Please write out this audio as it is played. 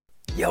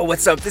Yo,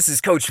 what's up? This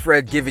is Coach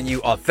Fred giving you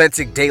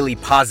authentic daily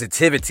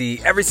positivity.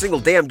 Every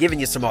single day I'm giving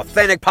you some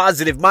authentic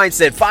positive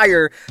mindset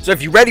fire. So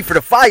if you're ready for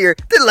the fire,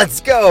 then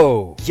let's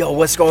go. Yo,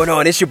 what's going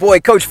on? It's your boy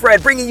Coach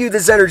Fred bringing you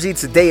this energy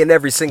today and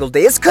every single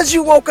day. It's because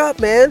you woke up,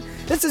 man.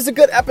 This is a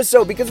good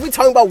episode because we're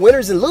talking about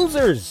winners and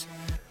losers.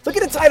 Look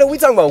at the title. We're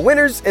talking about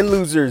winners and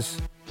losers.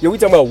 Yo, we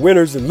talking about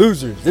winners and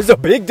losers. There's a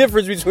big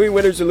difference between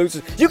winners and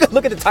losers. You can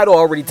look at the title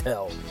already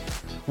tell.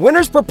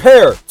 Winners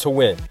prepare to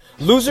win.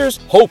 Losers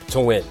hope to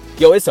win.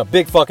 Yo, it's a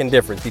big fucking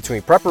difference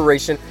between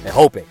preparation and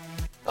hoping.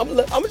 I'm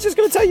just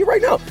going to tell you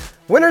right now.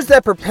 Winners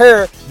that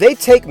prepare, they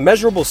take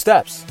measurable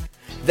steps.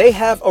 They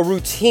have a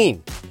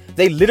routine.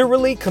 They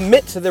literally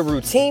commit to the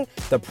routine,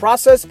 the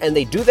process, and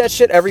they do that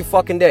shit every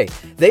fucking day.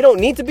 They don't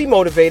need to be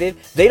motivated.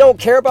 They don't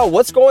care about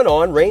what's going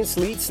on. Rain,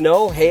 sleet,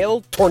 snow,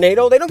 hail,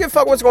 tornado. They don't give a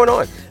fuck what's going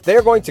on. They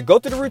are going to go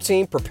through the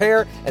routine,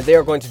 prepare, and they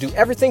are going to do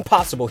everything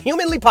possible,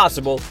 humanly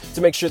possible,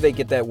 to make sure they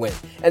get that win.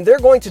 And they're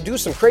going to do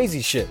some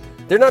crazy shit.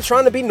 They're not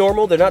trying to be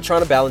normal. They're not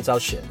trying to balance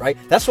out shit, right?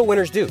 That's what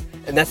winners do.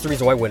 And that's the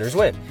reason why winners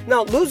win.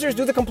 Now, losers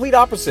do the complete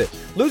opposite.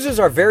 Losers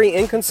are very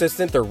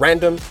inconsistent. They're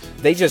random.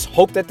 They just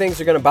hope that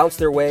things are going to bounce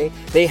their way.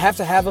 They have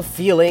to have a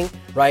feeling,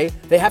 right?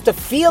 They have to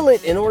feel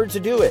it in order to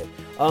do it.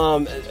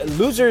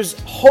 Losers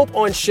hope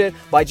on shit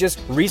by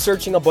just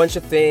researching a bunch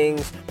of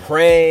things,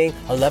 praying,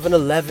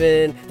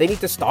 11-11. They need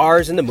the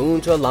stars and the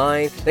moon to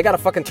align. They got to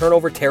fucking turn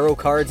over tarot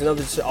cards and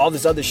all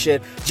this other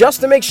shit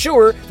just to make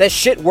sure that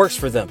shit works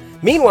for them.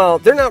 Meanwhile,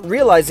 they're not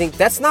realizing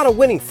that's not a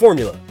winning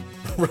formula,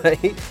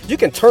 right? You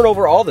can turn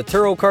over all the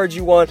tarot cards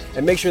you want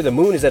and make sure the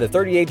moon is at a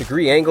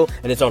 38-degree angle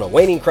and it's on a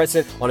waning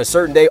crescent on a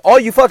certain day. All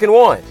you fucking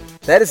want.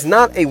 That is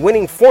not a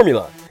winning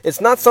formula.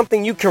 It's not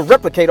something you can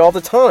replicate all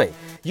the time.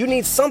 You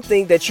need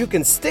something that you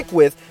can stick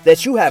with,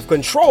 that you have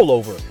control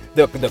over.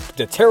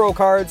 The tarot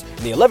cards and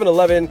the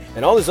 11-11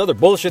 and all this other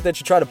bullshit that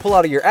you try to pull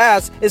out of your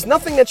ass is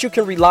nothing that you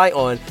can rely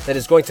on that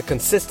is going to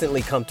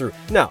consistently come through.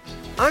 Now,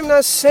 I'm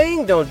not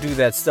saying don't do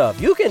that stuff.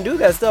 You can do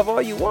that stuff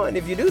all you want.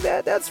 If you do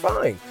that, that's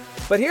fine.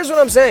 But here's what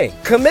I'm saying.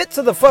 Commit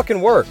to the fucking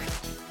work,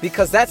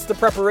 because that's the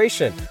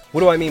preparation.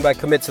 What do I mean by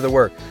commit to the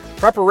work?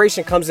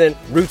 Preparation comes in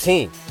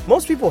routine.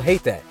 Most people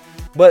hate that.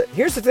 But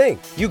here's the thing.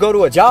 You go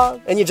to a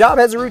job and your job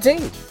has a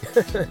routine.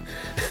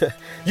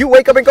 You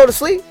wake up and go to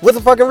sleep with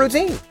a fucking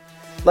routine.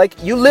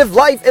 Like, you live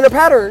life in a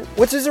pattern,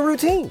 which is a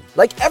routine.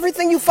 Like,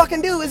 everything you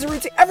fucking do is a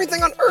routine.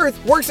 Everything on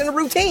earth works in a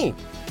routine.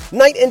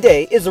 Night and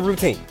day is a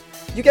routine.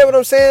 You get what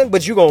I'm saying?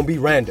 But you're going to be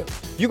random.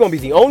 You're going to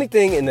be the only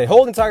thing in the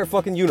whole entire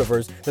fucking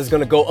universe that's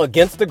going to go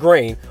against the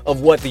grain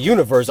of what the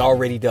universe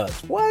already does.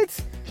 What?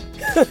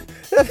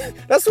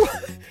 That's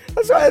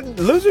why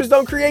losers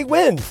don't create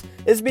wins.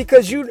 It's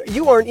because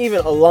you aren't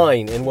even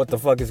aligned in what the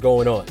fuck is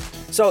going on.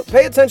 So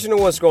pay attention to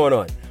what's going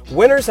on.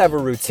 Winners have a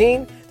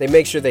routine. They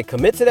make sure they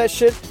commit to that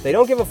shit. They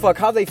don't give a fuck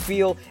how they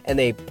feel, and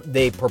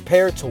they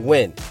prepare to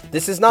win.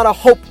 This is not a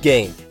hope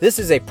game. This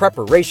is a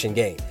preparation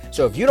game.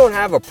 So if you don't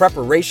have a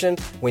preparation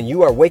when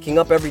you are waking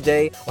up every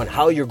day on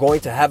how you're going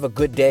to have a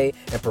good day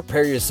and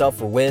prepare yourself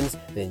for wins,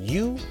 then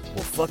you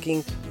will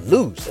fucking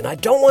lose. And I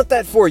don't want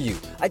that for you.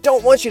 I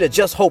don't want you to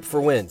just hope for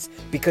wins,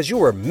 because you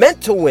were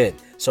meant to win.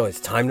 So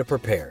it's time to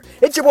prepare.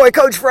 It's your boy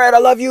Coach Fred. I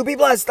love you. Be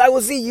blessed. I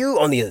will see you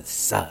on the other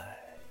side.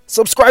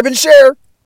 Subscribe and share.